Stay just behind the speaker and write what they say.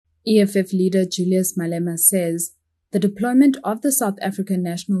EFF leader Julius Malema says the deployment of the South African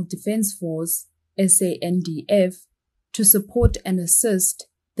National Defence Force, SANDF, to support and assist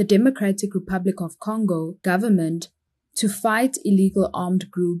the Democratic Republic of Congo government to fight illegal armed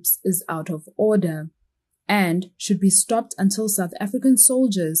groups is out of order and should be stopped until South African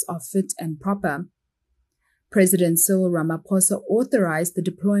soldiers are fit and proper. President Cyril Ramaphosa authorized the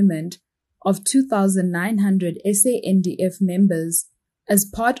deployment of 2,900 SANDF members as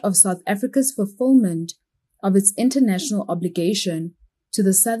part of South Africa's fulfilment of its international obligation to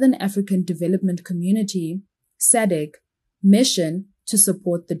the Southern African Development Community, SADC, mission to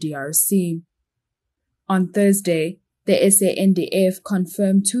support the DRC. On Thursday, the SANDF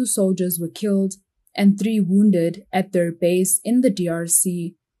confirmed 2 soldiers were killed and 3 wounded at their base in the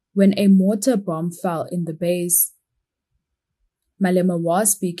DRC when a mortar bomb fell in the base. Malema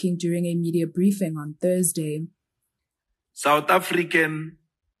was speaking during a media briefing on Thursday. South African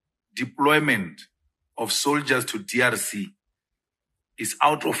deployment of soldiers to DRC is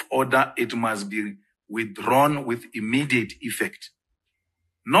out of order. It must be withdrawn with immediate effect.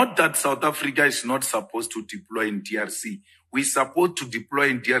 Not that South Africa is not supposed to deploy in DRC. We're supposed to deploy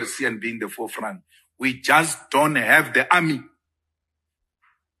in DRC and be in the forefront. We just don't have the army.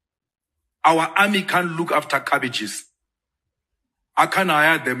 Our army can't look after cabbages. I can't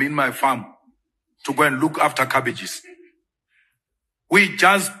hire them in my farm to go and look after cabbages. We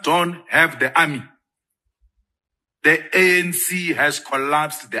just don't have the army. The ANC has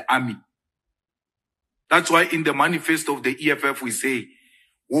collapsed the army. That's why in the manifesto of the EFF we say,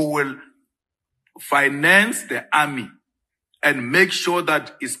 we will finance the army and make sure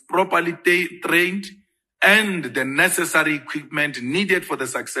that it's properly trained and the necessary equipment needed for the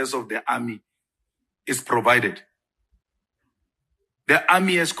success of the army is provided. The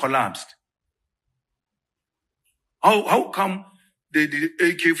army has collapsed. How come the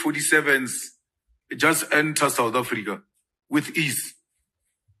AK-47s just enter South Africa with ease?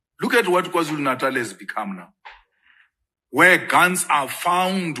 Look at what KwaZulu-Natal has become now, where guns are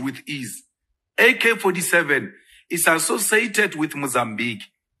found with ease. AK-47 is associated with Mozambique.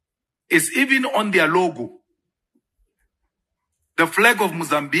 It's even on their logo. The flag of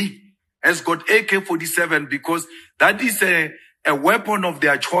Mozambique has got AK-47 because that is a weapon of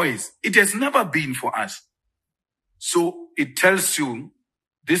their choice. It has never been for us. So it tells you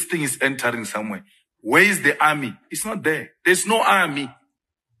this thing is entering somewhere. Where is the army? It's not there. There's no army.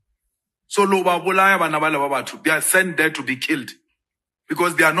 So they are sent there to be killed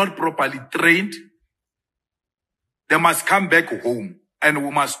because they are not properly trained. They must come back home, and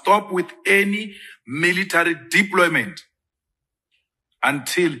we must stop with any military deployment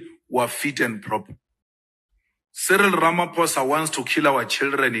until we are fit and proper. Cyril Ramaphosa wants to kill our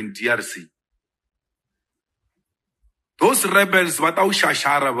children in DRC. Those rebels,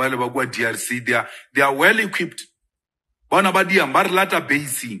 DRC, they are well equipped.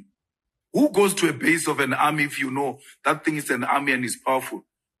 Who goes to a base of an army if you know that thing is an army and is powerful?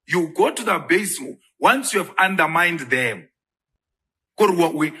 You go to the base once you have undermined them. We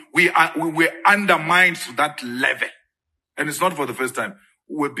were undermined to that level. And it's not for the first time.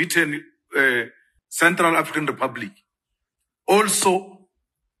 We were beaten Central African Republic. Also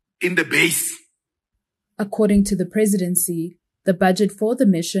in the base. According to the presidency, the budget for the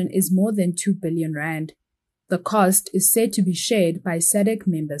mission is more than 2 billion rand. The cost is said to be shared by SADC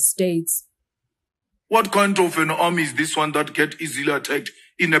member states. What kind of an army is this one that get easily attacked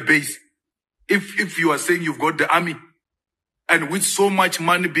in a base? If you are saying you've got the army and with so much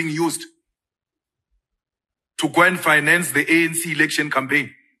money being used to go and finance the ANC election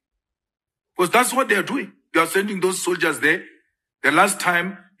campaign. Because that's what they are doing. They are sending those soldiers there. The last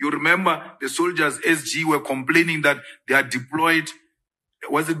time, you remember, the soldiers, SG, were complaining that they are deployed,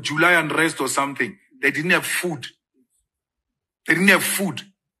 was it July unrest or something? They didn't have food. They didn't have food.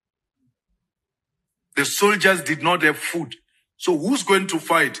 The soldiers did not have food. So who's going to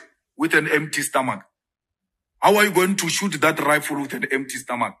fight with an empty stomach? How are you going to shoot that rifle with an empty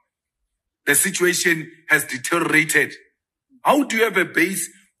stomach? The situation has deteriorated. How do you have a base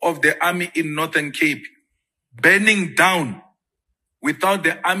of the army in Northern Cape burning down without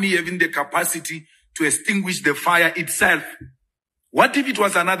the army having the capacity to extinguish the fire itself? What if it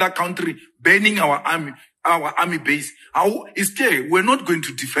was another country burning our army base? How is there? We're not going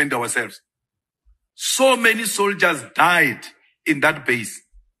to defend ourselves. So many soldiers died in that base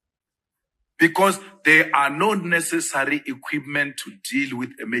because there are no necessary equipment to deal with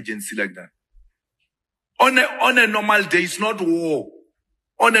emergency like that. On a normal day, it's not war.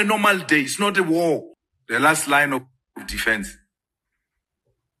 On a normal day, it's not a war. The last line of defense.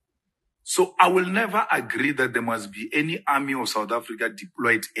 So I will never agree that there must be any army of South Africa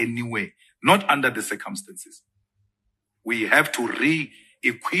deployed anywhere, not under the circumstances. We have to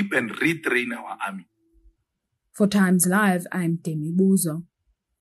re-equip and retrain our army. For Times Live, I'm Demi Buzo.